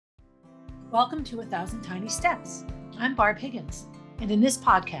Welcome to 1,000 Tiny Steps. I'm Barb Higgins, and in this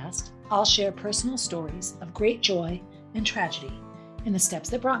podcast, I'll share personal stories of great joy and tragedy and the steps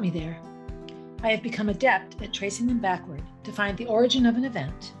that brought me there. I have become adept at tracing them backward to find the origin of an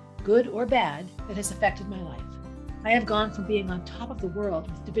event, good or bad, that has affected my life. I have gone from being on top of the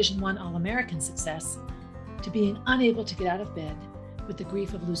world with Division I All-American success to being unable to get out of bed with the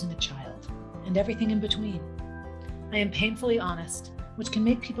grief of losing a child and everything in between. I am painfully honest, which can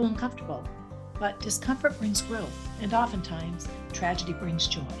make people uncomfortable. But discomfort brings growth, and oftentimes tragedy brings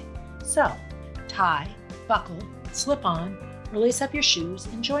joy. So, tie, buckle, slip on, or lace up your shoes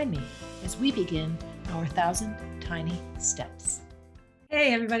and join me as we begin our 1,000 Tiny Steps.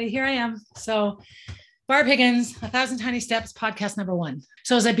 Hey everybody, here I am. So, Barb Higgins, 1,000 Tiny Steps, podcast number 1.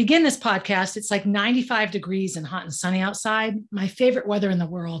 So as I begin this podcast, it's like 95 degrees and hot and sunny outside, my favorite weather in the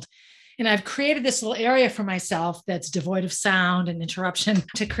world. And I've created this little area for myself that's devoid of sound and interruption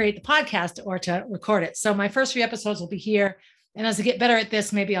to create the podcast or to record it. So my first few episodes will be here. And as I get better at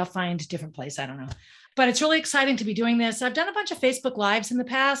this, maybe I'll find a different place. I don't know. But it's really exciting to be doing this. I've done a bunch of Facebook Lives in the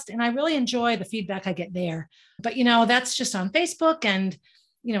past, and I really enjoy the feedback I get there. But, that's just on Facebook and,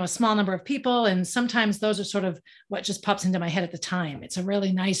 a small number of people. And sometimes those are sort of what just pops into my head at the time. It's a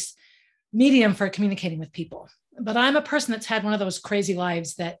really nice medium for communicating with people. But I'm a person that's had one of those crazy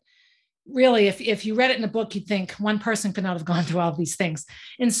lives that really, if you read it in a book, you'd think one person could not have gone through all of these things.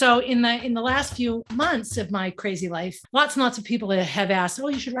 And so in the last few months of my crazy life, lots and lots of people have asked, oh,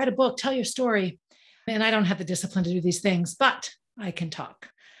 you should write a book, tell your story. And I don't have the discipline to do these things, but I can talk.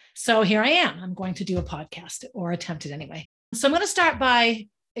 So here I am. I'm going to do a podcast, or attempt it anyway. So I'm going to start by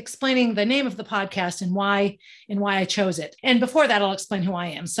explaining the name of the podcast and why I chose it. And before that, I'll explain who I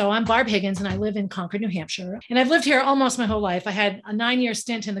am. So I'm Barb Higgins, and I live in Concord, New Hampshire. And I've lived here almost my whole life. I had a 9-year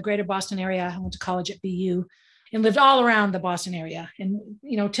stint in the greater Boston area. I went to college at BU and lived all around the Boston area. And,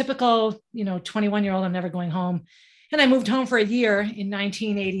 typical, 21-year-old, I'm never going home. And I moved home for a year in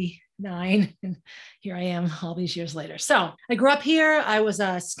 1989. And here I am all these years later. So I grew up here. I was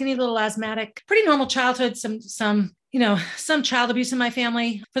a skinny little asthmatic, pretty normal childhood, some child abuse in my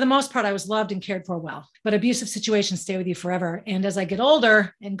family. For the most part, I was loved and cared for well, but abusive situations stay with you forever. And as I get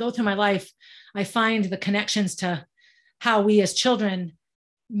older and go through my life, I find the connections to how we as children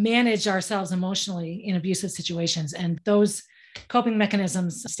manage ourselves emotionally in abusive situations. And those coping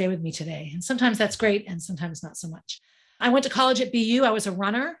mechanisms stay with me today. And sometimes that's great, and sometimes not so much. I went to college at BU. I was a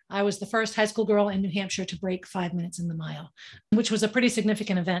runner. I was the first high school girl in New Hampshire to break 5 minutes in the mile, which was a pretty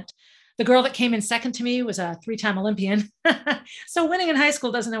significant event. The girl that came in second to me was a 3-time Olympian. So winning in high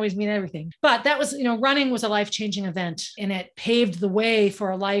school doesn't always mean everything. But that was, running was a life-changing event, and it paved the way for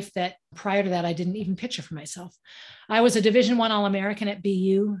a life that prior to that, I didn't even picture for myself. I was a Division I All-American at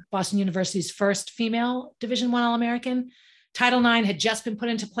BU, Boston University's first female Division I All-American. Title IX had just been put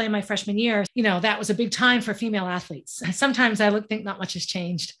into play my freshman year. That was a big time for female athletes. Sometimes I think not much has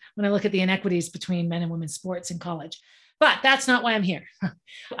changed when I look at the inequities between men and women's sports in college. But that's not why I'm here.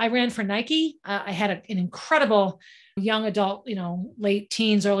 I ran for Nike. I had an incredible young adult, late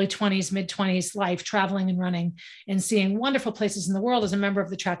teens, early 20s, mid 20s life, traveling and running and seeing wonderful places in the world as a member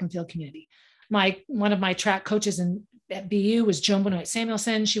of the track and field community. One of my track coaches at BU was Joan Benoit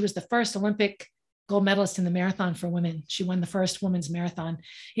Samuelson. She was the first Olympic gold medalist in the marathon for women. She won the first women's marathon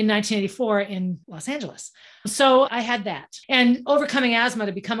in 1984 in Los Angeles. So I had that. And overcoming asthma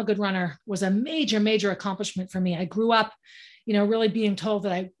to become a good runner was a major, major accomplishment for me. I grew up, really being told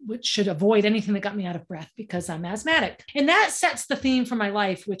that I should avoid anything that got me out of breath because I'm asthmatic. And that sets the theme for my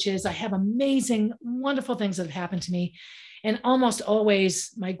life, which is I have amazing, wonderful things that have happened to me. And almost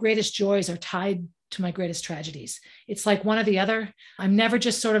always my greatest joys are tied to my greatest tragedies. It's like one or the other. I'm never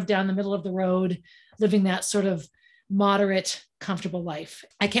just sort of down the middle of the road, living that sort of moderate, comfortable life.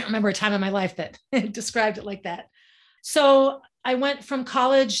 I can't remember a time in my life that described it like that. So I went from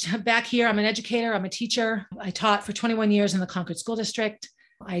college back here. I'm an educator. I'm a teacher. I taught for 21 years in the Concord School District.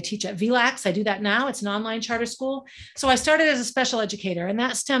 I teach at VLAX. I do that now. It's an online charter school. So I started as a special educator, and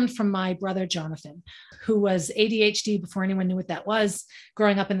that stemmed from my brother, Jonathan, who was ADHD before anyone knew what that was,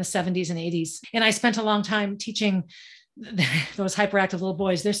 growing up in the 70s and 80s. And I spent a long time teaching those hyperactive little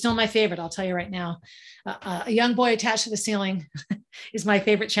boys. They're still my favorite, I'll tell you right now. A young boy attached to the ceiling is my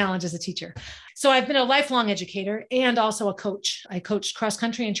favorite challenge as a teacher. So I've been a lifelong educator and also a coach. I coached cross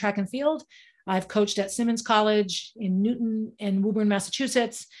country and track and field. I've coached at Simmons College in Newton and Woburn,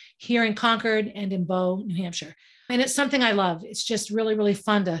 Massachusetts, here in Concord and in Bow, New Hampshire. And it's something I love. It's just really, really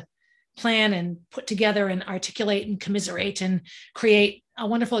fun to plan and put together and articulate and commiserate and create a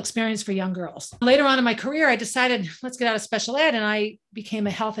wonderful experience for young girls. Later on in my career, I decided, let's get out of special ed, and I became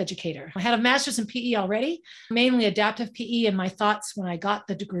a health educator. I had a master's in PE already, mainly adaptive PE, and my thoughts when I got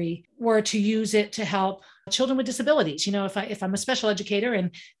the degree were to use it to help children with disabilities. If I'm a special educator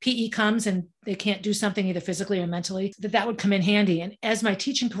and PE comes and they can't do something either physically or mentally, that would come in handy. And as my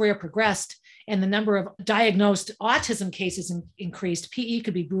teaching career progressed and the number of diagnosed autism cases increased, PE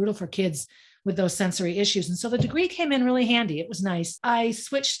could be brutal for kids with those sensory issues. And so the degree came in really handy. It was nice. I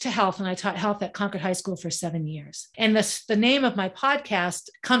switched to health, and I taught health at Concord High School for 7 years. And the name of my podcast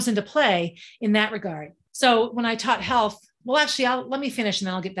comes into play in that regard. So when I taught health, well, actually, let me finish and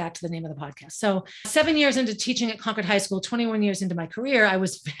then I'll get back to the name of the podcast. So 7 years into teaching at Concord High School, 21 years into my career, I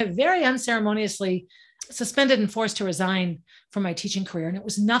was very unceremoniously suspended and forced to resign from my teaching career. And it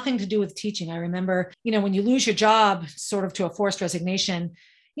was nothing to do with teaching. I remember, when you lose your job sort of to a forced resignation,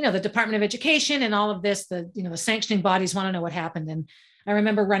 the Department of Education and all of this, the sanctioning bodies want to know what happened. And I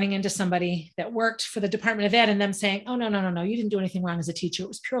remember running into somebody that worked for the Department of Ed and them saying, oh, no, you didn't do anything wrong as a teacher. It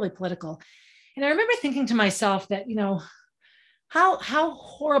was purely political. And I remember thinking to myself that, how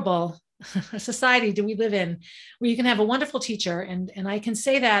horrible a society do we live in where you can have a wonderful teacher, and I can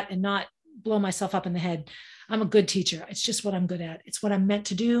say that and not blow myself up in the head. I'm a good teacher. It's just what I'm good at. It's what I'm meant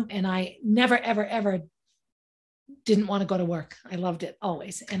to do. And I never, ever, ever didn't want to go to work. I loved it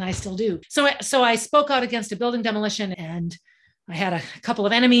always, and I still do. So I spoke out against a building demolition, and I had a couple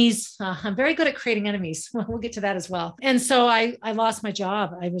of enemies. I'm very good at creating enemies. We'll get to that as well. And so I lost my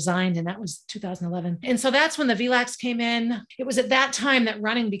job. I resigned, and that was 2011. And so that's when the VLAX came in. It was at that time that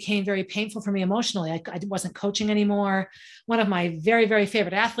running became very painful for me emotionally. I wasn't coaching anymore. One of my very, very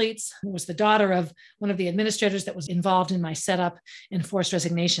favorite athletes was the daughter of one of the administrators that was involved in my setup and forced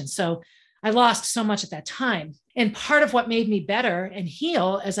resignation. So I lost so much at that time. And part of what made me better and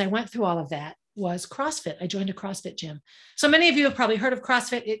heal as I went through all of that was CrossFit. I joined a CrossFit gym. So many of you have probably heard of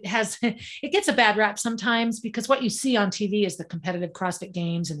CrossFit. It gets a bad rap sometimes because what you see on TV is the competitive CrossFit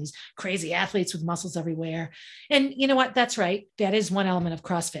games and these crazy athletes with muscles everywhere. And you know what? That's right. That is one element of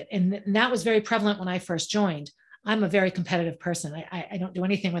CrossFit. And that was very prevalent when I first joined. I'm a very competitive person. I don't do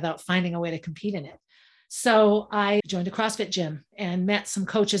anything without finding a way to compete in it. So I joined a CrossFit gym and met some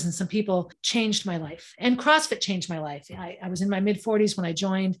coaches, and some people changed my life. And CrossFit changed my life. I was in my mid-40s when I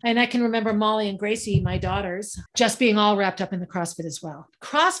joined. And I can remember Molly and Gracie, my daughters, just being all wrapped up in the CrossFit as well.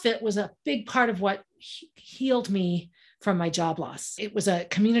 CrossFit was a big part of what healed me from my job loss. It was a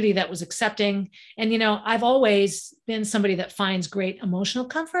community that was accepting. And, I've always been somebody that finds great emotional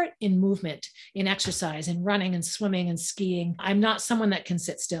comfort in movement, in exercise, in running and swimming and skiing. I'm not someone that can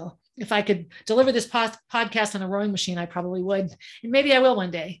sit still. If I could deliver this podcast on a rowing machine, I probably would. And maybe I will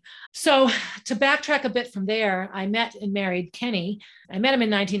one day. So to backtrack a bit from there, I met and married Kenny. I met him in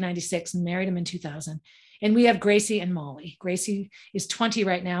 1996 and married him in 2000. And we have Gracie and Molly. Gracie is 20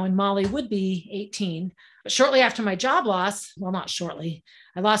 right now, and Molly would be 18. But shortly after my job loss, well, not shortly,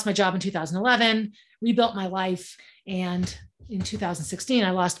 I lost my job in 2011, rebuilt my life. And in 2016,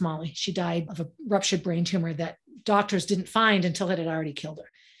 I lost Molly. She died of a ruptured brain tumor that doctors didn't find until it had already killed her.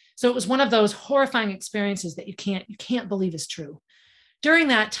 So it was one of those horrifying experiences that you can't believe is true. During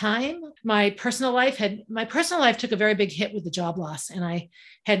that time, my personal life took a very big hit with the job loss. And I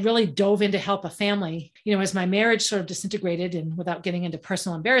had really dove in to help a family. As my marriage sort of disintegrated, and without getting into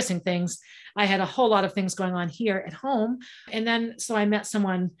personal embarrassing things, I had a whole lot of things going on here at home. And then, so I met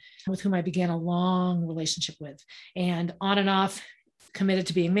someone with whom I began a long relationship with, and on and off, committed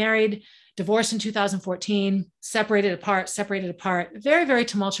to being married, divorced in 2014, separated apart, very, very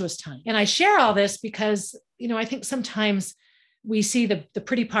tumultuous time. And I share all this because, I think sometimes we see the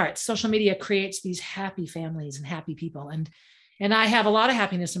pretty parts. Social media creates these happy families and happy people. And I have a lot of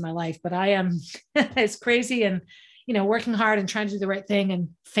happiness in my life, but I am as crazy and, working hard and trying to do the right thing and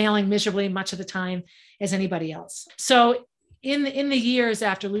failing miserably much of the time as anybody else. So in the years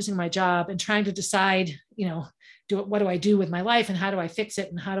after losing my job and trying to decide, what do I do with my life and how do I fix it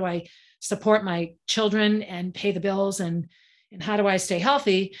and how do I support my children and pay the bills and how do I stay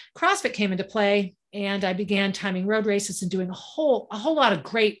healthy, CrossFit came into play. And I began timing road races and doing a whole lot of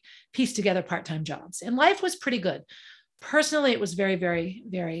great pieced together part-time jobs. And life was pretty good. Personally, it was very, very,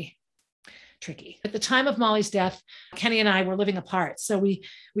 very tricky. At the time of Molly's death, Kenny and I were living apart. So we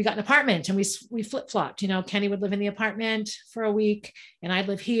got an apartment and we flip-flopped. Kenny would live in the apartment for a week and I'd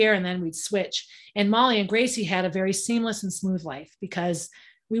live here, and then we'd switch. And Molly and Gracie had a very seamless and smooth life because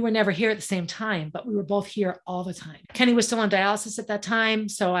we were never here at the same time, but we were both here all the time. Kenny was still on dialysis at that time,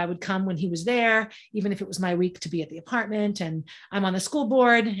 so I would come when he was there, even if it was my week to be at the apartment. And I'm on the school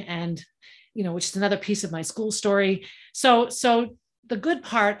board, and which is another piece of my school story. So the good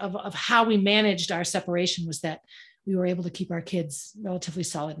part of how we managed our separation was that we were able to keep our kids relatively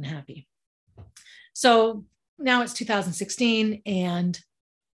solid and happy. So now it's 2016 and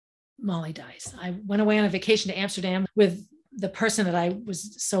Molly dies. I went away on a vacation to Amsterdam with the person that I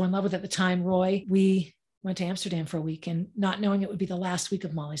was so in love with at the time, Roy. We went to Amsterdam for a week and not knowing it would be the last week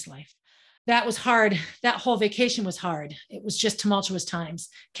of Molly's life. That was hard. That whole vacation was hard. It was just tumultuous times.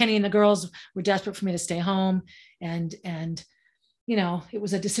 Kenny and the girls were desperate for me to stay home. And it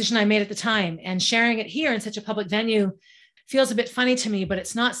was a decision I made at the time. And sharing it here in such a public venue feels a bit funny to me, but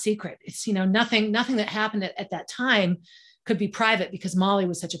it's not secret. It's, nothing that happened at that time could be private because Molly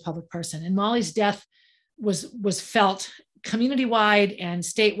was such a public person. And Molly's death was felt community-wide and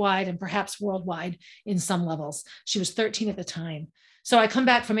statewide and perhaps worldwide in some levels. She was 13 at the time. So I come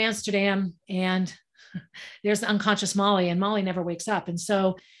back from Amsterdam and there's the unconscious Molly, and Molly never wakes up. And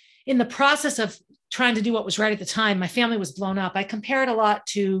so in the process of trying to do what was right at the time, my family was blown up. I compare it a lot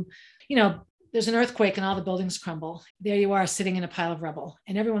to, there's an earthquake and all the buildings crumble. There you are sitting in a pile of rubble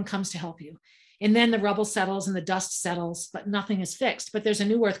and everyone comes to help you. And then the rubble settles and the dust settles, but nothing is fixed. But there's a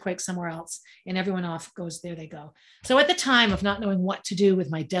new earthquake somewhere else and everyone off goes, there they go. So at the time of not knowing what to do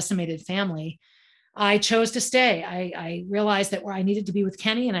with my decimated family, I chose to stay. I realized that where I needed to be with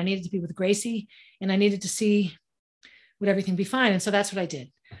Kenny and I needed to be with Gracie and I needed to see would everything be fine. And so that's what I did.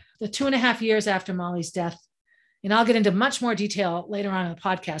 The 2.5 years after Molly's death, and I'll get into much more detail later on in the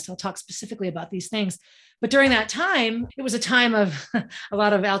podcast. I'll talk specifically about these things. But during that time, it was a time of a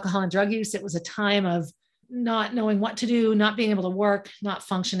lot of alcohol and drug use. It was a time of not knowing what to do, not being able to work, not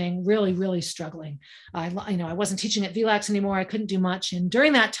functioning, really, really struggling. I wasn't teaching at VLAX anymore. I couldn't do much. And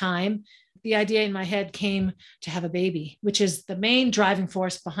during that time, the idea in my head came to have a baby, which is the main driving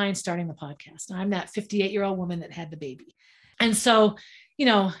force behind starting the podcast. I'm that 58-year-old woman that had the baby. And so,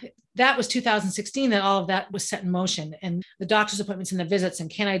 that was 2016 that all of that was set in motion, and the doctor's appointments and the visits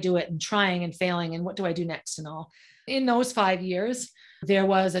and can I do it and trying and failing and what do I do next and all. In those 5 years, there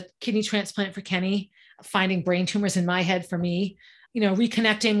was a kidney transplant for Kenny, finding brain tumors in my head for me,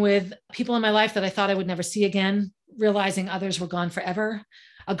 reconnecting with people in my life that I thought I would never see again, realizing others were gone forever.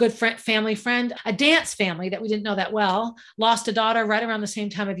 A good family friend, a dance family that we didn't know that well, lost a daughter right around the same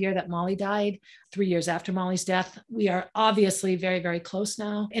time of year that Molly died, 3 years after Molly's death. We are obviously very, very close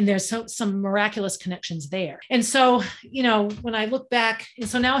now. And there's some miraculous connections there. And so, when I look back, and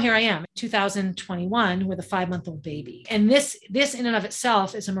so now here I am, 2021 with a 5-month-old baby. And this in and of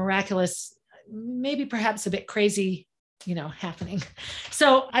itself is a miraculous, maybe perhaps a bit crazy happening.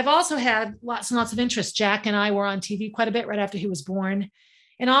 So I've also had lots and lots of interest. Jack and I were on TV quite a bit right after he was born.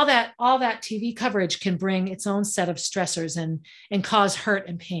 And all that TV coverage can bring its own set of stressors and cause hurt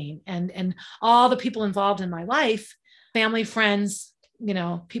and pain. And all the people involved in my life, family, friends,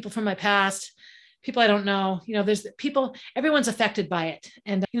 people from my past, people I don't know, there's people, everyone's affected by it.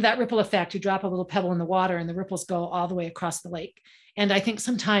 And that ripple effect, you drop a little pebble in the water and the ripples go all the way across the lake. And I think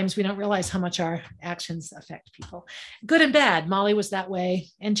sometimes we don't realize how much our actions affect people, good and bad. Molly was that way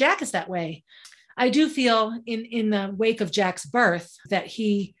and Jack is that way. I do feel in the wake of Jack's birth that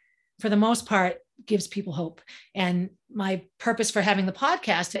he, for the most part, gives people hope. And my purpose for having the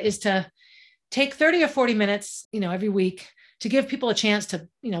podcast is to take 30 or 40 minutes, every week to give people a chance to,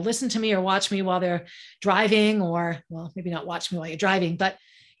 listen to me or watch me while they're driving or, well, maybe not watch me while you're driving, but,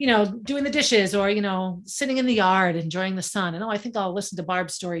 doing the dishes or, sitting in the yard, enjoying the sun. And I think I'll listen to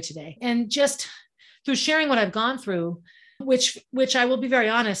Barb's story today. And just through sharing what I've gone through, which I will be very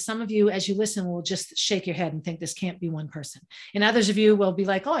honest, some of you as you listen will just shake your head and think this can't be one person. And others of you will be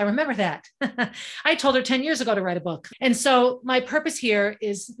like, oh, I remember that. I told her 10 years ago to write a book. And so my purpose here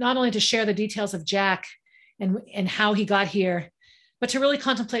is not only to share the details of Jack and how he got here, but to really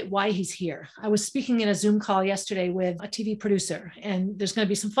contemplate why he's here. I was speaking in a Zoom call yesterday with a TV producer, and there's going to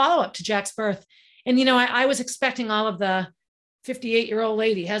be some follow-up to Jack's birth. And, I was expecting all of the 58-year-old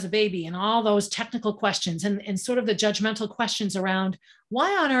lady has a baby and all those technical questions and sort of the judgmental questions around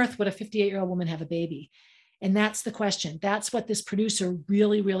why on earth would a 58-year-old woman have a baby? And that's the question. That's what this producer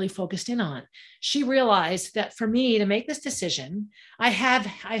really, really focused in on. She realized that for me to make this decision, I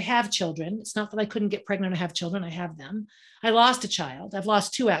have children. It's not that I couldn't get pregnant or have children. I have them. I lost a child. I've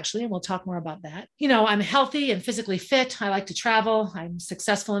lost two, actually, and we'll talk more about that. I'm healthy and physically fit. I like to travel. I'm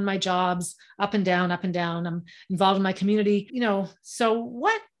successful in my jobs, up and down, up and down. I'm involved in my community. So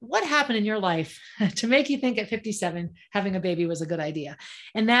what happened in your life to make you think at 57 having a baby was a good idea?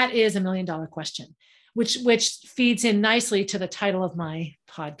 And that is $1 million question. Which feeds in nicely to the title of my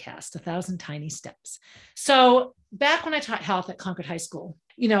podcast, 1,000 Tiny Steps. So back when I taught health at Concord High School,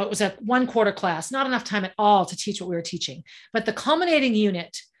 it was a 1-quarter class, not enough time at all to teach what we were teaching. But the culminating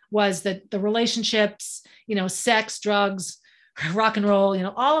unit was the relationships, sex, drugs, rock and roll,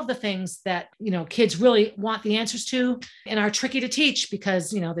 all of the things that, kids really want the answers to and are tricky to teach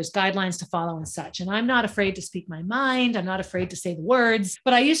because, there's guidelines to follow and such. And I'm not afraid to speak my mind. I'm not afraid to say the words,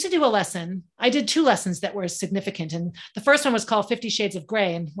 but I used to do a lesson. I did 2 lessons that were significant. And the first one was called 50 Shades of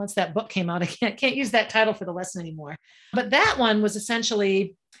Gray. And once that book came out, I can't use that title for the lesson anymore. But that one was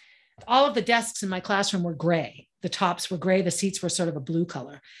essentially all of the desks in my classroom were gray. The tops were gray. The seats were sort of a blue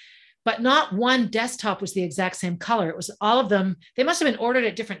color. But not one desktop was the exact same color. It was all of them. They must have been ordered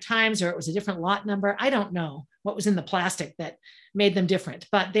at different times, or it was a different lot number. I don't know what was in the plastic that made them different,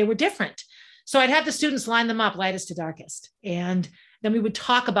 but they were different. So I'd have the students line them up lightest to darkest. And then we would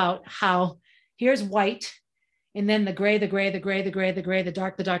talk about how here's white, and then the gray, the gray, the gray, the gray, the gray, the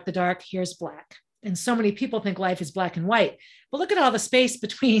dark, the dark, the dark, here's black. And so many people think life is black and white. But look at all the space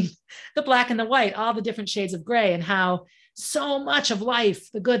between the black and the white, all the different shades of gray, and how so much of life,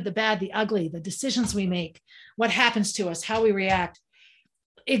 the good, the bad, the ugly, the decisions we make, what happens to us, how we react,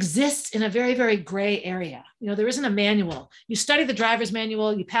 exists in a very, very gray area. There isn't a manual. You study the driver's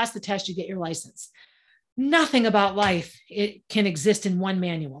manual, you pass the test, you get your license. Nothing about life it can exist in one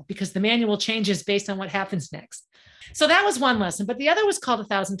manual because the manual changes based on what happens next. So that was one lesson, but the other was called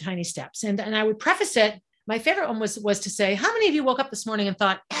 1,000 Tiny Steps. And I would preface it. My favorite one was to say, how many of you woke up this morning and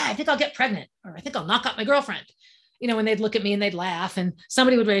thought, I think I'll get pregnant, or I think I'll knock out my girlfriend? When they'd look at me and they'd laugh, and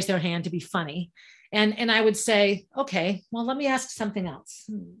somebody would raise their hand to be funny. And I would say, okay, well, let me ask something else.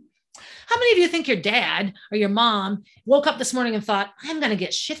 How many of you think your dad or your mom woke up this morning and thought, I'm going to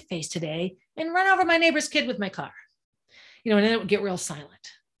get shit-faced today and run over my neighbor's kid with my car? And then it would get real silent.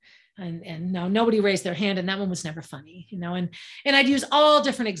 And no, nobody raised their hand, and that one was never funny, and I'd use all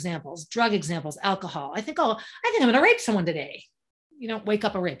different examples, drug examples, alcohol. I think I'm going to rape someone today. Wake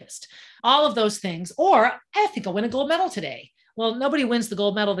up a rapist, all of those things. Or I think I'll win a gold medal today. Well, nobody wins the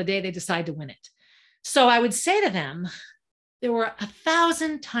gold medal the day they decide to win it. So I would say to them, there were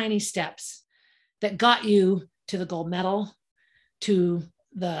 1,000 tiny steps that got you to the gold medal, to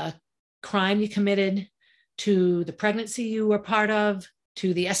the crime you committed, to the pregnancy you were part of,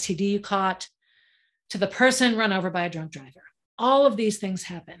 to the STD you caught, to the person run over by a drunk driver. All of these things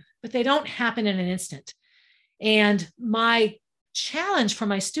happen, but they don't happen in an instant. And my challenge for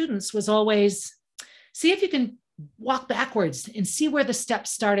my students was always, see if you can walk backwards and see where the steps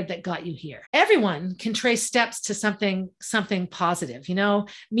started that got you here. Everyone can trace steps to something positive,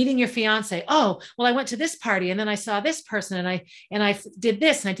 meeting your fiance. Oh, well, I went to this party and then I saw this person and I did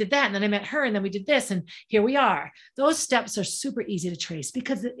this and I did that. And then I met her and then we did this and here we are. Those steps are super easy to trace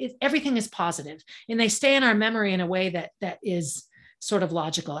because everything is positive and they stay in our memory in a way that is sort of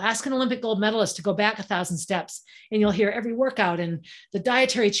logical. Ask an Olympic gold medalist to go back 1,000 steps and you'll hear every workout and the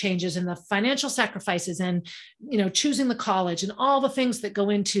dietary changes and the financial sacrifices and, choosing the college and all the things that go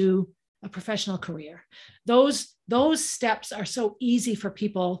into a professional career. Those steps are so easy for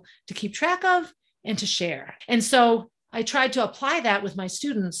people to keep track of and to share. And so I tried to apply that with my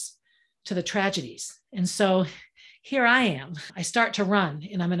students to the tragedies. And so here I am. I start to run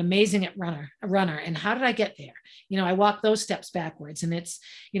and I'm an amazing runner. And how did I get there? I walk those steps backwards, and it's,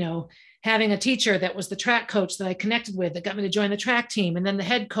 having a teacher that was the track coach that I connected with that got me to join the track team. And then the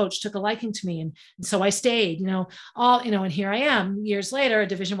head coach took a liking to me. And so I stayed, and here I am years later, a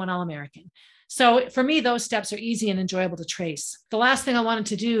Division I All-American. So for me, those steps are easy and enjoyable to trace. The last thing I wanted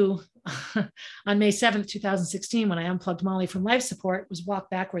to do on May 7th, 2016, when I unplugged Molly from life support, was walk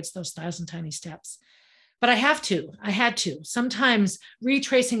backwards those 1,000 tiny steps. But I had to. Sometimes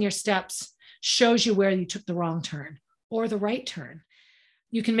retracing your steps shows you where you took the wrong turn or the right turn.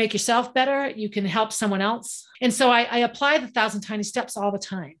 You can make yourself better. You can help someone else. And so I apply the 1,000 tiny steps all the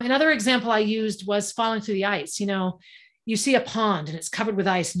time. Another example I used was falling through the ice. You see a pond and it's covered with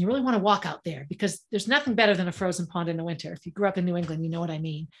ice and you really want to walk out there because there's nothing better than a frozen pond in the winter. If you grew up in New England, you know what I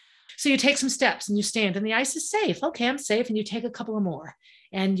mean. So you take some steps and you stand and the ice is safe. Okay, I'm safe. And you take a couple of more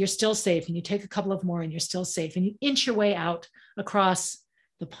and you're still safe. And you take a couple of more and you're still safe. And you inch your way out across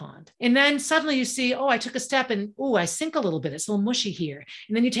the pond. And then suddenly you see, I took a step and, I sink a little bit. It's a little mushy here.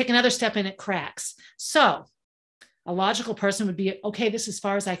 And then you take another step and it cracks. So a logical person would be, okay, this is as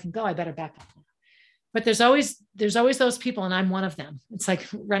far as I can go. I better back up. But there's always those people, and I'm one of them. It's like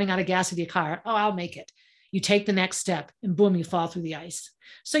running out of gas with your car. Oh, I'll make it. You take the next step and boom, you fall through the ice.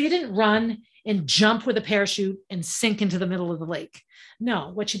 So you didn't run and jump with a parachute and sink into the middle of the lake. No,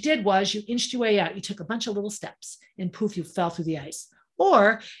 what you did was you inched your way out. You took a bunch of little steps and poof, you fell through the ice.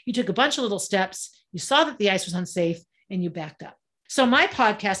 Or you took a bunch of little steps, you saw that the ice was unsafe, and you backed up. So my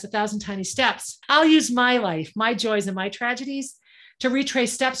podcast, 1,000 Tiny Steps, I'll use my life, my joys and my tragedies to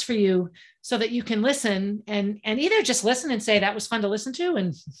retrace steps for you so that you can listen and either just listen and say that was fun to listen to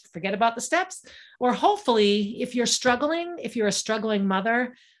and forget about the steps. Or hopefully, if you're a struggling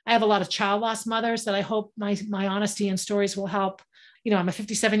mother, I have a lot of child loss mothers that I hope my honesty and stories will help. I'm a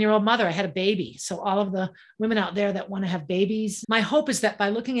 57-year-old mother. I had a baby. So all of the women out there that want to have babies, my hope is that by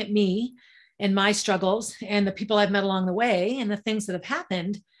looking at me and my struggles and the people I've met along the way and the things that have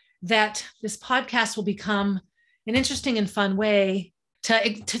happened, that this podcast will become an interesting and fun way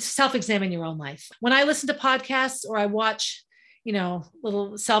to self-examine your own life. When I listen to podcasts or I watch,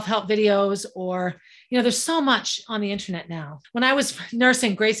 little self-help videos, or, there's so much on the internet now. When I was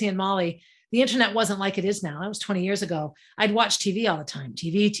nursing Gracie and Molly, the internet wasn't like it is now. That was 20 years ago. I'd watch TV all the time.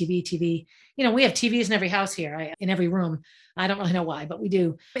 TV. We have TVs in every house here, in every room. I don't really know why, but we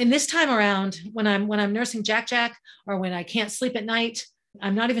do. And this time around, when I'm nursing Jack, or when I can't sleep at night,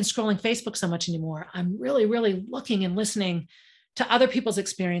 I'm not even scrolling Facebook so much anymore. I'm really, really looking and listening to other people's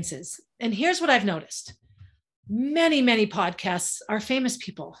experiences. And here's what I've noticed. Many, many podcasts are famous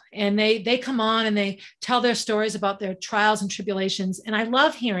people, and they come on and they tell their stories about their trials and tribulations. And I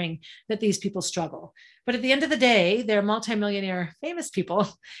love hearing that these people struggle. But at the end of the day, they're multimillionaire famous people,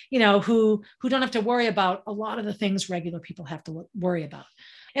 who don't have to worry about a lot of the things regular people have to worry about.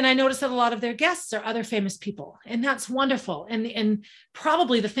 And I noticed that a lot of their guests are other famous people, and that's wonderful. And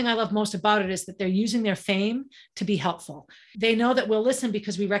probably the thing I love most about it is that they're using their fame to be helpful. They know that we'll listen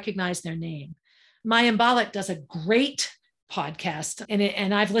because we recognize their name. Maya Mbalek does a great podcast,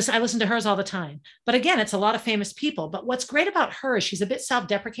 and I listen to hers all the time. But again, it's a lot of famous people. But what's great about her is she's a bit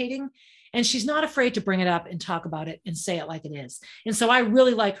self-deprecating, and she's not afraid to bring it up and talk about it and say it like it is. And so I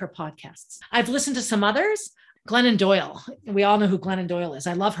really like her podcasts. I've listened to some others. Glennon Doyle. We all know who Glennon Doyle is.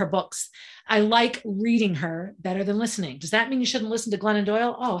 I love her books. I like reading her better than listening. Does that mean you shouldn't listen to Glennon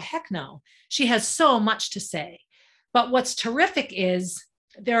Doyle? Oh, heck no. She has so much to say. But what's terrific is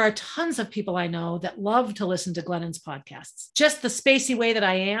there are tons of people I know that love to listen to Glennon's podcasts. Just the spacey way that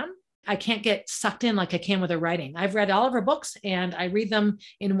I am, I can't get sucked in like I can with her writing. I've read all of her books and I read them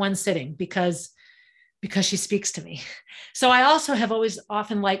in one sitting because she speaks to me. So I also have always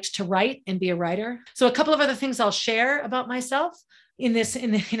often liked to write and be a writer. So a couple of other things I'll share about myself so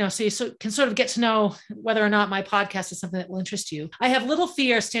you can sort of get to know whether or not my podcast is something that will interest you. I have little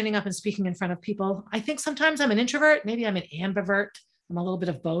fear standing up and speaking in front of people. I think sometimes I'm an introvert. Maybe I'm an ambivert. I'm a little bit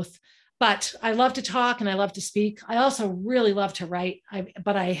of both, but I love to talk and I love to speak. I also really love to write,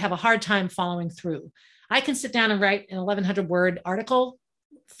 but I have a hard time following through. I can sit down and write an 1,100 word article.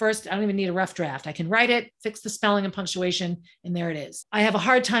 First, I don't even need a rough draft. I can write it, fix the spelling and punctuation, and there it is. I have a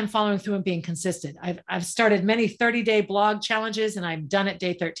hard time following through and being consistent. I've started many 30-day blog challenges, and I'm done at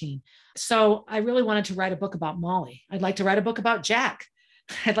day 13. So I really wanted to write a book about Molly. I'd like to write a book about Jack.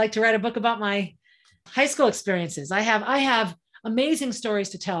 I'd like to write a book about my high school experiences. I have amazing stories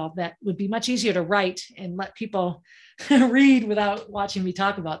to tell that would be much easier to write and let people read without watching me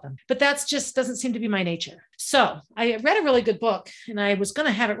talk about them. But that's just doesn't seem to be my nature. So I read a really good book, and I was going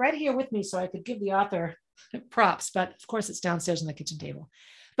to have it right here with me so I could give the author props, but of course it's downstairs on the kitchen table.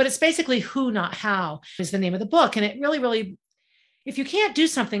 But it's basically Who, Not How is the name of the book. And it really, really, if you can't do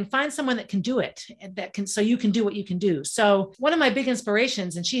something, find someone that can do it, so you can do what you can do. So one of my big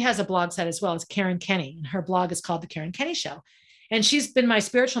inspirations, and she has a blog site as well, is Karen Kenny, and her blog is called The Karen Kenny Show. And she's been my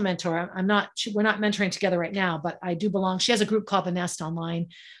spiritual mentor. We're not mentoring together right now, but I do belong. She has a group called The Nest online,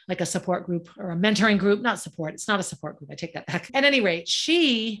 like a support group or a mentoring group, not support. It's not a support group. I take that back. At any rate,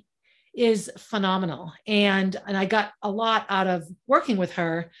 she is phenomenal. And I got a lot out of working with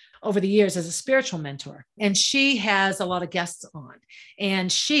her over the years as a spiritual mentor. And she has a lot of guests on,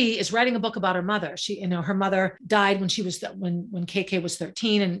 and she is writing a book about her mother. Her mother died when KK was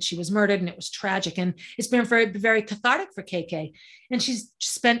 13, and she was murdered, and it was tragic. And it's been very, very cathartic for KK. And she's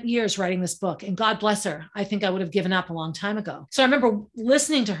spent years writing this book, and God bless her. I think I would have given up a long time ago. So I remember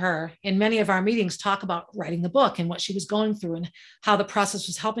listening to her in many of our meetings talk about writing the book and what she was going through and how the process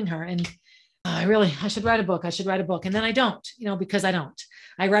was helping her. And I should write a book. And then I don't, because I don't.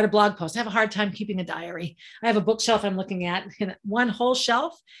 I write a blog post. I have a hard time keeping a diary. I have a bookshelf I'm looking at, and one whole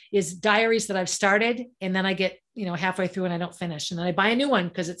shelf is diaries that I've started. And then I get, halfway through and I don't finish. And then I buy a new one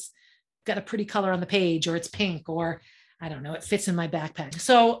because it's got a pretty color on the page, or it's pink, or I don't know, it fits in my backpack.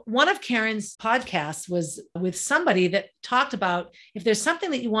 So one of Karen's podcasts was with somebody that talked about if there's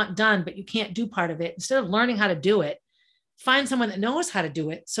something that you want done, but you can't do part of it, instead of learning how to do it, find someone that knows how to do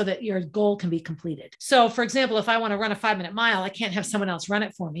it so that your goal can be completed. So for example, if I want to run a 5-minute mile, I can't have someone else run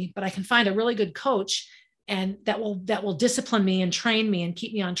it for me, but I can find a really good coach and that will discipline me and train me and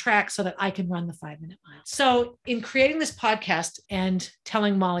keep me on track so that I can run the 5-minute mile. So in creating this podcast and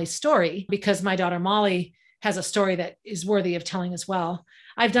telling Molly's story, because my daughter Molly has a story that is worthy of telling as well.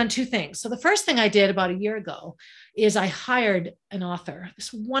 I've done two things. So the first thing I did about a year ago is I hired an author,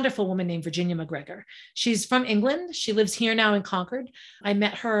 this wonderful woman named Virginia McGregor. She's from England. She lives here now in Concord. I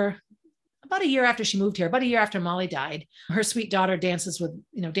met her about a year after she moved here, about a year after Molly died. Her sweet daughter dances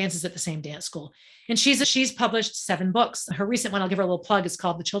at the same dance school. And she's published 7 books. Her recent one, I'll give her a little plug, is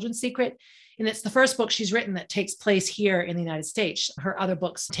called The Children's Secret. And it's the first book she's written that takes place here in the United States. Her other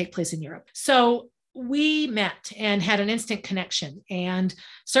books take place in Europe. So we met and had an instant connection, and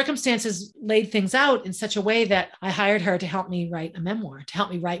circumstances laid things out in such a way that I hired her to help me write a memoir, to help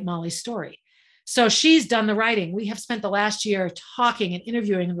me write Molly's story. So she's done the writing. We have spent the last year talking and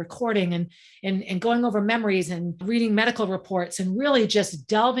interviewing and recording and going over memories and reading medical reports and really just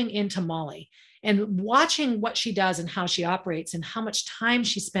delving into Molly and watching what she does and how she operates and how much time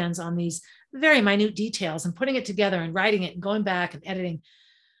she spends on these very minute details and putting it together and writing it and going back and editing.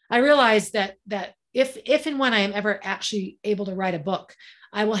 I realized that if and when I am ever actually able to write a book,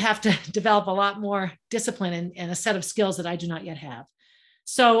 I will have to develop a lot more discipline and a set of skills that I do not yet have.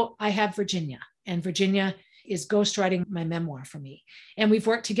 So I have Virginia, and Virginia is ghostwriting my memoir for me. And we've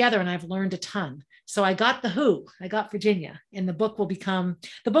worked together and I've learned a ton. So I got I got Virginia, and the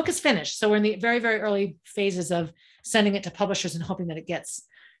book is finished. So we're in the very, very early phases of sending it to publishers and hoping that it gets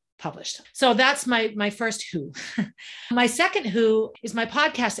published. So that's my first who. My second who is my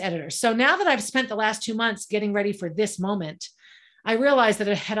podcast editor. So now that I've spent the last 2 months getting ready for this moment, I realized that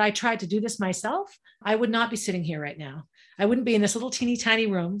had I tried to do this myself, I would not be sitting here right now. I wouldn't be in this little teeny tiny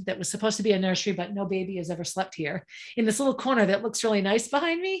room that was supposed to be a nursery, but no baby has ever slept here, in this little corner that looks really nice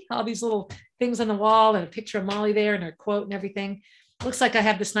behind me, all these little things on the wall and a picture of Molly there and her quote and everything. Looks like I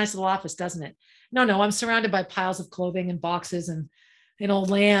have this nice little office, doesn't it? No, I'm surrounded by piles of clothing and boxes and an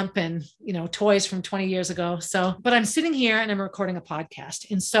old lamp and, toys from 20 years ago. But I'm sitting here and I'm recording a podcast.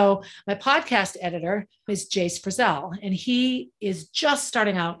 And so my podcast editor is Jace Frizzell, and he is just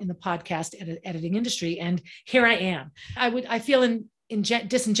starting out in the podcast editing industry. And here I am. I feel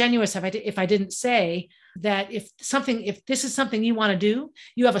disingenuous if I didn't say that if this is something you want to do,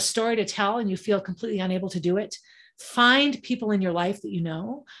 you have a story to tell and you feel completely unable to do it, find people in your life that you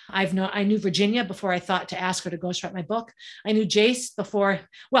know. I knew Virginia before I thought to ask her to ghostwrite my book. I knew Jace before.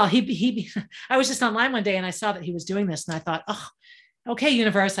 Well, I was just online one day and I saw that he was doing this, and I thought, oh, okay,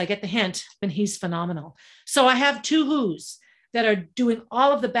 universe, I get the hint, and he's phenomenal. So I have 2 who's that are doing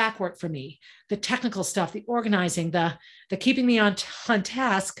all of the back work for me, the technical stuff, the organizing, the keeping me on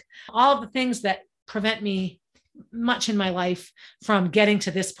task, all of the things that prevent me much in my life from getting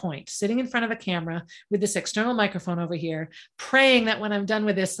to this point, sitting in front of a camera with this external microphone over here, praying that when I'm done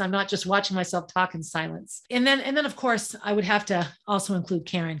with this, I'm not just watching myself talk in silence. And then of course, I would have to also include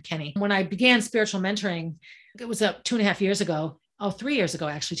Karen Kenny. When I began spiritual mentoring, it was 2.5 years ago. 3 years ago,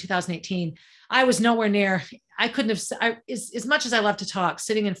 actually, 2018, I was nowhere near, I couldn't have, as much as I love to talk,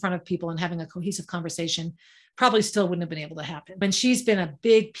 sitting in front of people and having a cohesive conversation probably still wouldn't have been able to happen. And she's been a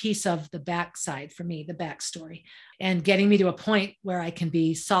big piece of the backside for me, the backstory, and getting me to a point where I can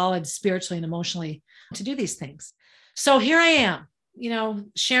be solid spiritually and emotionally to do these things. So here I am,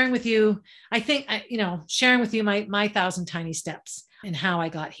 sharing with you, sharing with you my 1,000 tiny steps and how I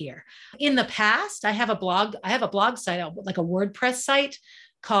got here. In the past, I have a blog site, like a WordPress site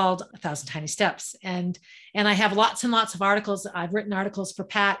called 1,000 Tiny Steps. And I have lots and lots of articles. I've written articles for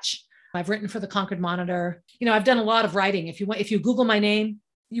Patch. I've written for the Concord Monitor. I've done a lot of writing. If you Google my name,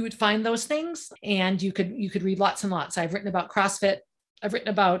 you would find those things, and you could read lots and lots. I've written about CrossFit. I've written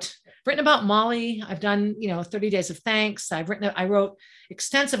about Molly. I've done, 30 Days of Thanks. I wrote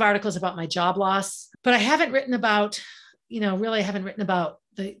extensive articles about my job loss, but I haven't written about, really haven't written about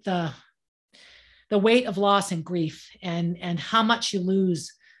the weight of loss and grief and how much you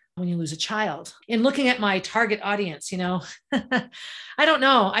lose when you lose a child. In looking at my target audience, I don't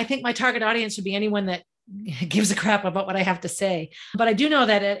know. I think my target audience would be anyone that gives a crap about what I have to say. But I do know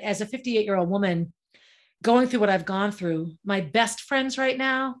that as a 58-year-old woman going through what I've gone through, my best friends right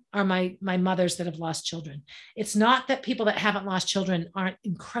now are my mothers that have lost children. It's not that people that haven't lost children aren't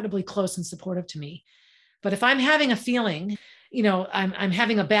incredibly close and supportive to me. But if I'm having a feeling, I'm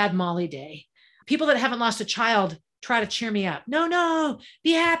having a bad Molly day, people that haven't lost a child try to cheer me up. No,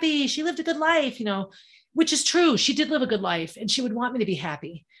 be happy. She lived a good life, which is true. She did live a good life and she would want me to be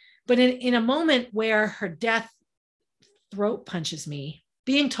happy. But in a moment where her death throat punches me,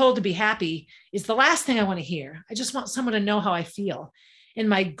 being told to be happy is the last thing I want to hear. I just want someone to know how I feel. And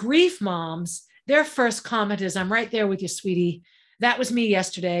my grief moms, their first comment is, I'm right there with you, sweetie. That was me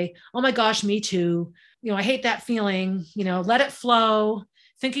yesterday. Oh my gosh, me too. I hate that feeling, let it flow.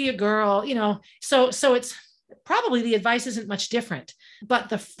 Think of your girl, so it's probably the advice isn't much different, but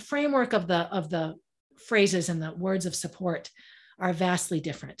the framework of the phrases and the words of support are vastly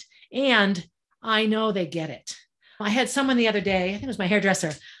different. And I know they get it. I had someone the other day, I think it was my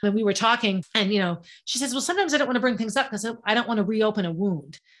hairdresser, and we were talking, and she says, well, sometimes I don't want to bring things up because I don't want to reopen a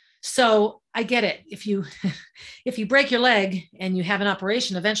wound. So I get it. If you break your leg and you have an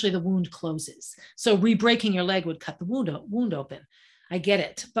operation, eventually the wound closes. So re-breaking your leg would cut the wound open. I get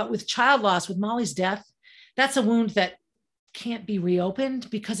it. But with child loss, with Molly's death, that's a wound that can't be reopened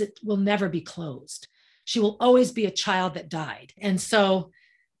because it will never be closed. She will always be a child that died. And so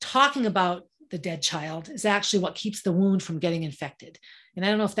talking about the dead child is actually what keeps the wound from getting infected. And I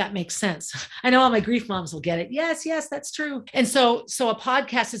don't know if that makes sense. I know all my grief moms will get it. Yes, that's true. And so a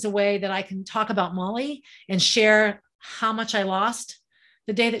podcast is a way that I can talk about Molly and share how much I lost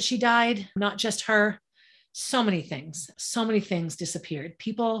the day that she died, not just her. So many things disappeared.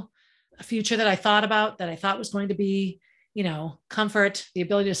 People, a future that I thought about, that I thought was going to be, comfort, the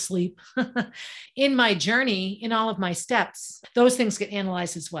ability to sleep. In my journey, in all of my steps, those things get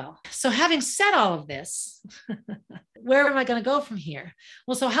analyzed as well. So having said all of this, where am I going to go from here?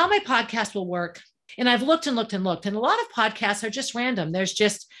 Well, so how my podcast will work, and I've looked, and a lot of podcasts are just random.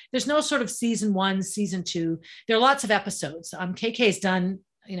 There's no sort of season 1, season 2. There are lots of episodes. KK's done,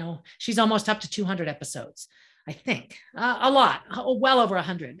 she's almost up to 200 episodes. I think a lot, well over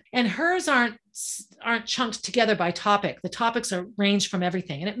 100. And hers aren't chunked together by topic. The topics are range from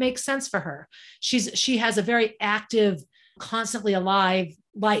everything, and it makes sense for her. She has a very active, constantly alive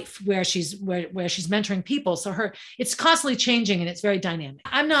life where she's mentoring people. So it's constantly changing and it's very dynamic.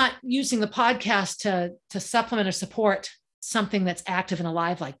 I'm not using the podcast to supplement or support something that's active and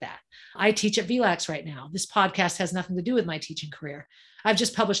alive like that. I teach at VLAX right now. This podcast has nothing to do with my teaching career. I've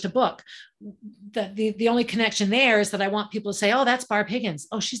just published a book. The only connection there is that I want people to say, oh, that's Barb Higgins.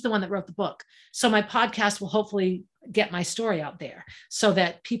 Oh, she's the one that wrote the book. So my podcast will hopefully get my story out there so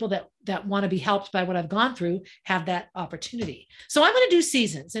that people that want to be helped by what I've gone through have that opportunity. So I'm going to do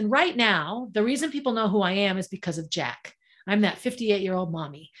seasons. And right now, the reason people know who I am is because of Jack. I'm that 58-year-old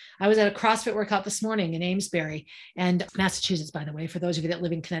mommy. I was at a CrossFit workout this morning in Amesbury, and Massachusetts, by the way, for those of you that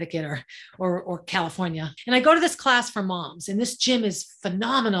live in Connecticut or California. And I go to this class for moms, and this gym is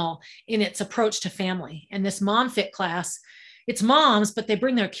phenomenal in its approach to family. And this Mom Fit class, it's moms, but they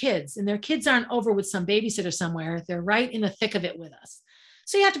bring their kids, and their kids aren't over with some babysitter somewhere. They're right in the thick of it with us.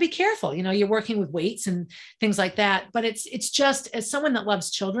 So you have to be careful. You're working with weights and things like that. But it's just, as someone that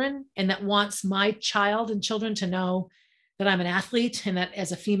loves children and that wants my child and children to know that I'm an athlete and that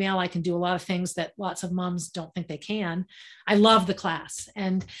as a female, I can do a lot of things that lots of moms don't think they can. I love the class.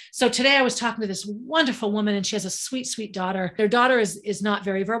 And so today I was talking to this wonderful woman, and she has a sweet, sweet daughter. Their daughter is not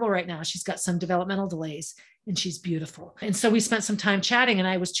very verbal right now. She's got some developmental delays, and she's beautiful. And so we spent some time chatting, and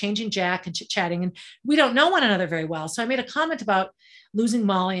I was changing Jack and chit-chatting, and we don't know one another very well. So I made a comment about losing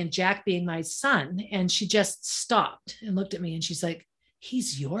Molly and Jack being my son. And she just stopped and looked at me, and she's like,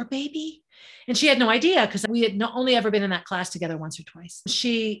 he's your baby? And she had no idea, because we had only ever been in that class together once or twice.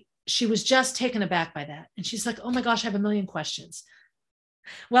 She was just taken aback by that. And she's like, oh my gosh, I have a million questions.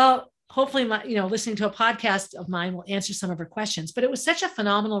 Well, hopefully listening to a podcast of mine will answer some of her questions, but it was such a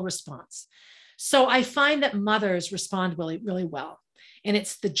phenomenal response. So I find that mothers respond really, really well. And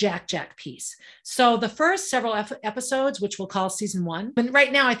it's the Jack piece. So the first several episodes, which we'll call season 1, but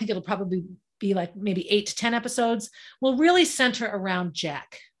right now I think it'll probably be like maybe 8 to 10 episodes, will really center around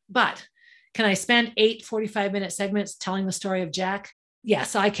Jack. But can I spend 8 45-minute segments telling the story of Jack?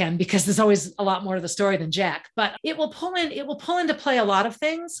 Yes, I can, because there's always a lot more to the story than Jack. But it will pull into play a lot of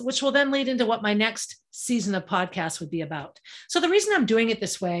things, which will then lead into what my next season of podcasts would be about. So the reason I'm doing it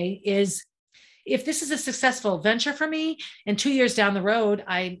this way is, if this is a successful venture for me, and 2 years down the road,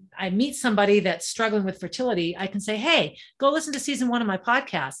 I meet somebody that's struggling with fertility, I can say, hey, go listen to season 1 of my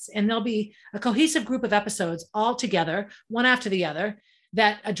podcasts. And there'll be a cohesive group of episodes all together, one after the other,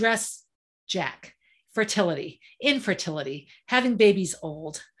 that address Jack, fertility, infertility, having babies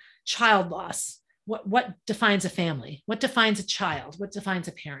old, child loss, what defines a family, what defines a child, what defines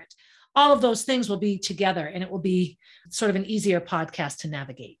a parent. All of those things will be together, and it will be sort of an easier podcast to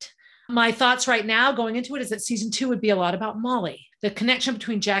navigate. My thoughts right now going into it is that season 2 would be a lot about Molly. The connection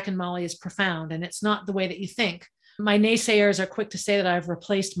between Jack and Molly is profound, and it's not the way that you think. My naysayers are quick to say that I've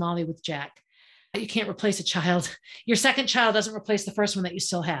replaced Molly with Jack. You can't replace a child. Your second child doesn't replace the first one that you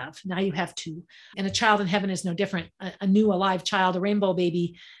still have. Now you have 2. And a child in heaven is no different. A new alive child, a rainbow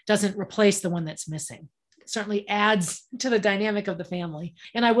baby, doesn't replace the one that's missing. It certainly adds to the dynamic of the family.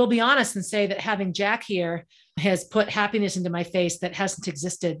 And I will be honest and say that having Jack here has put happiness into my face that hasn't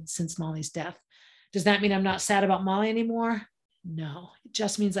existed since Molly's death. Does that mean I'm not sad about Molly anymore? No, it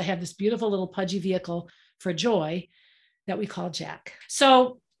just means I have this beautiful little pudgy vehicle for joy that we call Jack.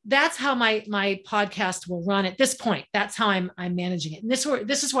 So that's how my podcast will run at this point. That's how I'm managing it. And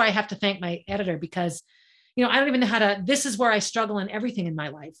this is where I have to thank my editor, because I don't even know how to, this is where I struggle in everything in my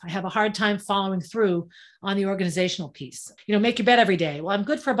life. I have a hard time following through on the organizational piece. Make your bed every day. Well, I'm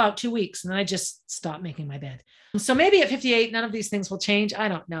good for about 2 weeks, and then I just stop making my bed. So maybe at 58, none of these things will change. I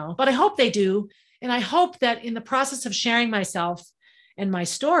don't know, but I hope they do. And I hope that in the process of sharing myself and my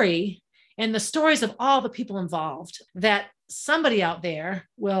story and the stories of all the people involved, that somebody out there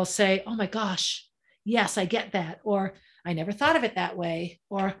will say, oh my gosh, yes, I get that. Or I never thought of it that way.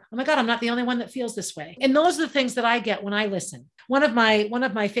 Or, oh my God, I'm not the only one that feels this way. And those are the things that I get when I listen. One of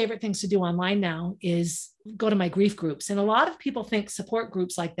my favorite things to do online now is go to my grief groups. And a lot of people think support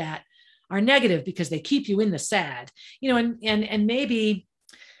groups like that are negative because they keep you in the sad, and maybe,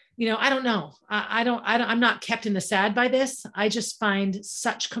 I don't know. I'm not kept in the sad by this. I just find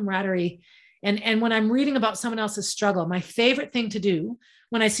such camaraderie. And when I'm reading about someone else's struggle, my favorite thing to do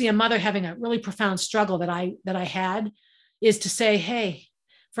when I see a mother having a really profound struggle that I had is to say, hey,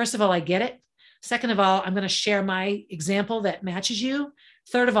 first of all, I get it. Second of all, I'm going to share my example that matches you.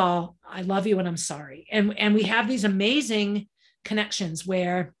 Third of all, I love you and I'm sorry. And we have these amazing connections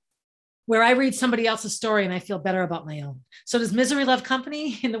where I read somebody else's story and I feel better about my own. So does misery love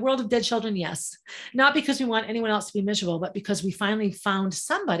company? In the world of dead children? Yes. Not because we want anyone else to be miserable, but because we finally found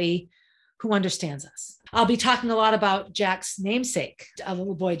somebody who understands us. I'll be talking a lot about Jack's namesake, a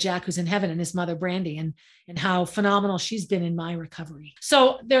little boy, Jack, who's in heaven, and his mother, Brandy, and how phenomenal she's been in my recovery.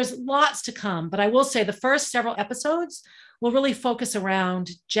 So there's lots to come, but I will say the first several episodes will really focus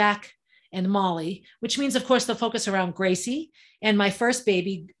around Jack and Molly, which means, of course, they'll focus around Gracie and my first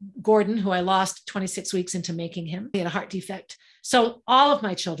baby, Gordon, who I lost 26 weeks into making him. He had a heart defect. So all of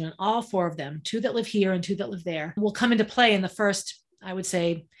my children, all 4 of them, 2 that live here and 2 that live there, will come into play in the first, I would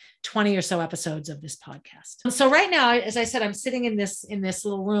say, 20 or so episodes of this podcast. So right now, as I said, I'm sitting in this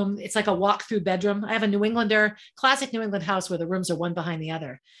little room. It's like a walk-through bedroom. I have a classic New England house where the rooms are one behind the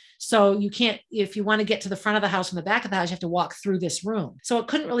other. So you can't, if you want to get to the front of the house from the back of the house, you have to walk through this room. So it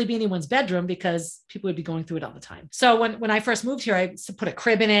couldn't really be anyone's bedroom because people would be going through it all the time. So when I first moved here, I put a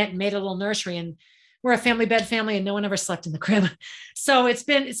crib in it and made a little nursery, and we're a family bed family and no one ever slept in the crib. So it's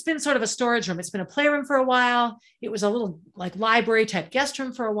been sort of a storage room. It's been a playroom for a while. It was a little like library type guest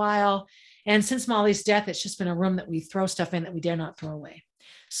room for a while. And since Molly's death, it's just been a room that we throw stuff in that we dare not throw away.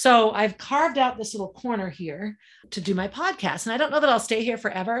 So I've carved out this little corner here to do my podcast. And I don't know that I'll stay here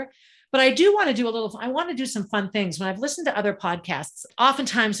forever, but I do want to I want to do some fun things. When I've listened to other podcasts,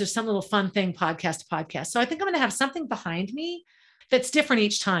 oftentimes there's some little fun thing podcast to podcast. So I think I'm going to have something behind me that's different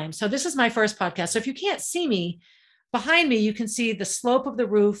each time. So this is my first podcast. So if you can't see me, behind me, you can see the slope of the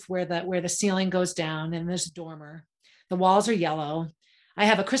roof where the ceiling goes down, and there's a dormer. The walls are yellow. I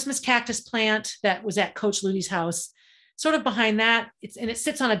have a Christmas cactus plant that was at Coach Ludy's house. Sort of behind that, it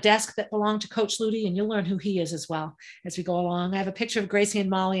sits on a desk that belonged to Coach Ludy, and you'll learn who he is as well as we go along. I have a picture of Gracie and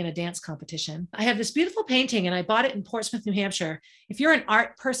Molly in a dance competition. I have this beautiful painting, and I bought it in Portsmouth, New Hampshire. If you're an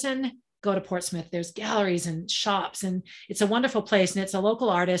art person, go to Portsmouth. There's galleries and shops, and it's a wonderful place, and it's a local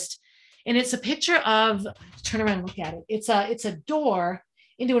artist. And it's a picture of, turn around and look at it. It's a door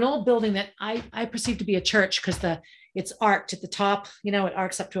into an old building that I perceive to be a church because it's arched at the top, it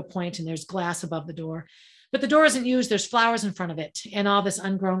arcs up to a point and there's glass above the door. But the door isn't used. There's flowers in front of it and all this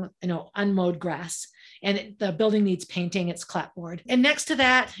ungrown, unmowed grass. And the building needs painting. It's clapboard. And next to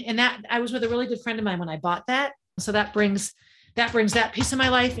that, I was with a really good friend of mine when I bought that. So that brings that piece of my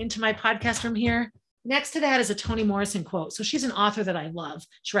life into my podcast room here. Next to that is a Toni Morrison quote. So she's an author that I love.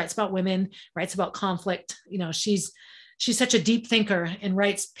 She writes about women, writes about conflict. She's such a deep thinker and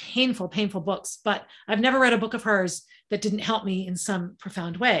writes painful, painful books, but I've never read a book of hers that didn't help me in some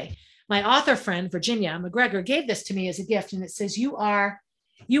profound way. My author friend, Virginia McGregor, gave this to me as a gift, and it says, you are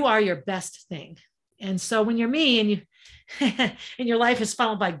your best thing. And so when you're me and you and your life is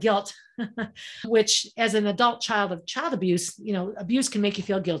funneled by guilt, which as an adult child of child abuse, abuse can make you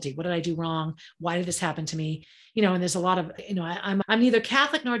feel guilty. What did I do wrong? Why did this happen to me? And there's a lot of, I'm neither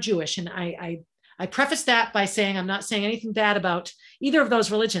Catholic nor Jewish. And I preface that by saying I'm not saying anything bad about either of those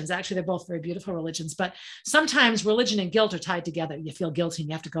religions. Actually, they're both very beautiful religions, but sometimes religion and guilt are tied together. You feel guilty and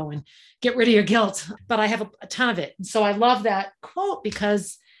you have to go and get rid of your guilt. But I have a ton of it. And so I love that quote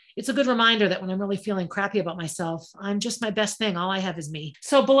because it's a good reminder that when I'm really feeling crappy about myself, I'm just my best thing. All I have is me.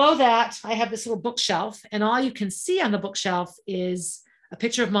 So below that, I have this little bookshelf, and all you can see on the bookshelf is a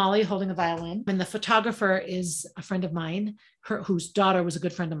picture of Molly holding a violin. And the photographer is a friend of mine, whose daughter was a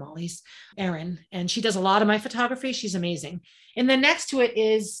good friend of Molly's, Erin. And she does a lot of my photography. She's amazing. And then next to it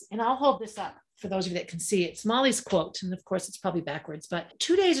is, and I'll hold this up for those of you that can see, it's Molly's quote. And of course, it's probably backwards, but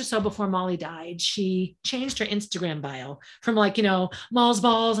 2 days or so before Molly died, she changed her Instagram bio from like, Moll's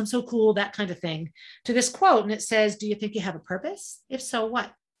balls, I'm so cool, that kind of thing, to this quote. And it says, do you think you have a purpose? If so,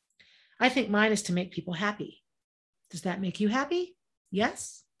 what? I think mine is to make people happy. Does that make you happy?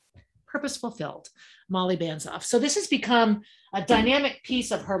 Yes. Purpose fulfilled. Molly Banzoff. So this has become a dynamic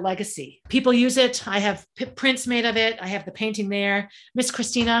piece of her legacy. People use it. I have prints made of it. I have the painting there. Miss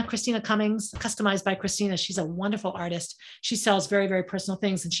Christina Cummings, customized by Christina. She's a wonderful artist. She sells very, very personal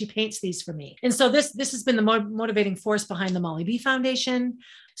things, and she paints these for me. And so this has been the motivating force behind the Molly B Foundation.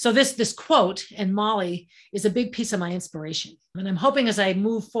 So this quote and Molly is a big piece of my inspiration. And I'm hoping as I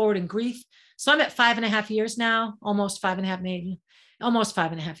move forward in grief. So I'm at 5.5 years now, almost 5.5, maybe. Almost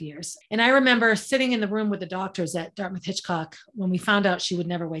 5.5 years. And I remember sitting in the room with the doctors at Dartmouth Hitchcock when we found out she would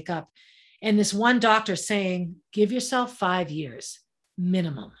never wake up. And this one doctor saying, give yourself 5 years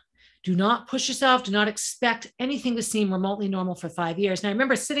minimum. Do not push yourself. Do not expect anything to seem remotely normal for 5 years. And I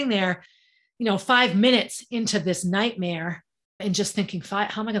remember sitting there, 5 minutes into this nightmare and just thinking,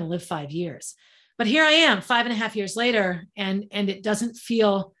 how am I going to live 5 years? But here I am 5.5 years later, and it doesn't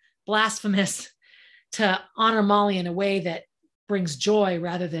feel blasphemous to honor Molly in a way that brings joy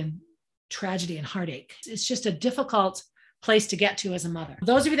rather than tragedy and heartache. It's just a difficult place to get to as a mother.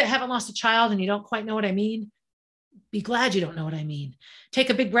 Those of you that haven't lost a child and you don't quite know what I mean, be glad you don't know what I mean. Take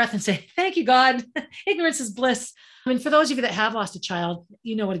a big breath and say, thank you, God. Ignorance is bliss. For those of you that have lost a child,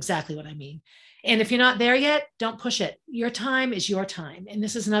 you know exactly what I mean. And if you're not there yet, don't push it. Your time is your time. And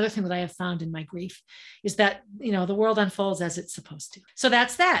this is another thing that I have found in my grief is that, the world unfolds as it's supposed to. So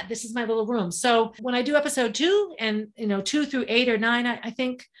that's that. This is my little room. So when I do episode 2 and, 2 through 8 or 9, I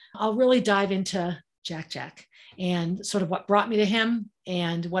think I'll really dive into Jack and sort of what brought me to him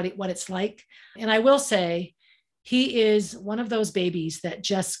and what it's like. And I will say, he is one of those babies that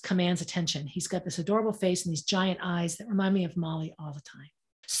just commands attention. He's got this adorable face and these giant eyes that remind me of Molly all the time.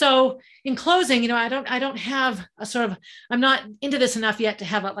 So in closing, I don't have a sort of, I'm not into this enough yet to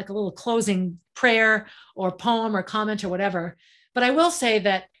have a little closing prayer or poem or comment or whatever. But I will say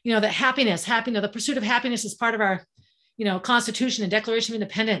that, that happiness, the pursuit of happiness is part of our, Constitution and Declaration of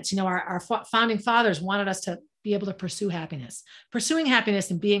Independence. Our founding fathers wanted us to be able to pursue happiness. Pursuing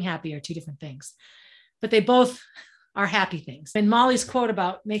happiness and being happy are two different things, but they both are happy things. And Molly's quote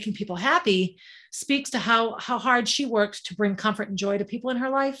about making people happy speaks to how hard she worked to bring comfort and joy to people in her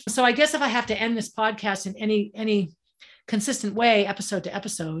life. So I guess if I have to end this podcast in any consistent way, episode to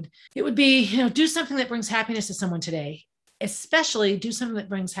episode, it would be, do something that brings happiness to someone today. Especially do something that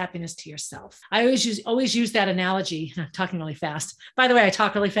brings happiness to yourself. I always use that analogy. I'm talking really fast. By the way, I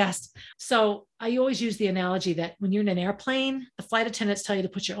talk really fast. So I always use the analogy that when you're in an airplane, the flight attendants tell you to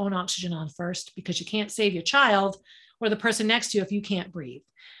put your own oxygen on first because you can't save your child or the person next to you if you can't breathe.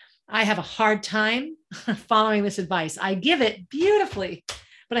 I have a hard time following this advice. I give it beautifully,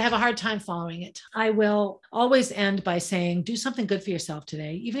 but I have a hard time following it. I will always end by saying, do something good for yourself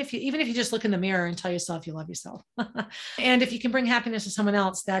today. Even if you just look in the mirror and tell yourself you love yourself. And if you can bring happiness to someone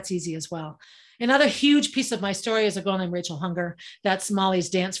else, that's easy as well. Another huge piece of my story is a girl named Rachel Hunger. That's Molly's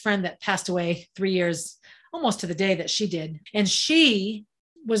dance friend that passed away 3 years, almost to the day that she did. And she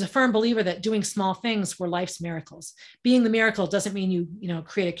was a firm believer that doing small things were life's miracles. Being the miracle doesn't mean you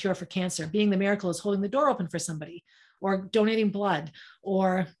create a cure for cancer. Being the miracle is holding the door open for somebody, or donating blood,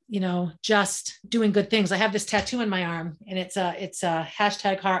 or, just doing good things. I have this tattoo on my arm, and it's a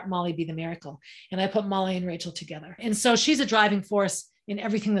 #heart Molly be the miracle. And I put Molly and Rachel together. And so she's a driving force in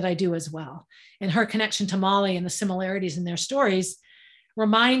everything that I do as well. And her connection to Molly and the similarities in their stories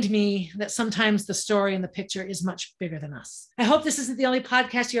remind me that sometimes the story and the picture is much bigger than us. I hope this isn't the only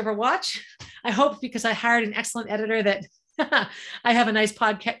podcast you ever watch. I hope, because I hired an excellent editor, that I have a nice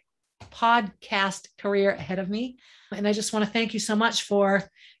podcast career ahead of me. And I just want to thank you so much for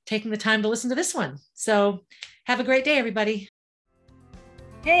taking the time to listen to this one. So have a great day, everybody.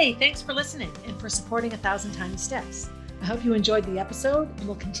 Hey, thanks for listening and for supporting 1,000 Tiny Steps. I hope you enjoyed the episode and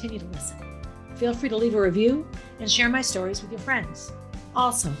will continue to listen. Feel free to leave a review and share my stories with your friends.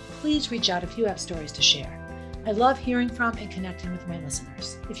 Also, please reach out if you have stories to share. I love hearing from and connecting with my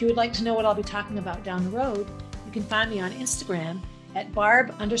listeners. If you would like to know what I'll be talking about down the road, you can find me on Instagram at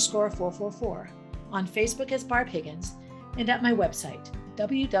barb_444, on Facebook as Barb Higgins, and at my website,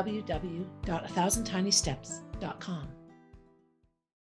 www.1000tinysteps.com.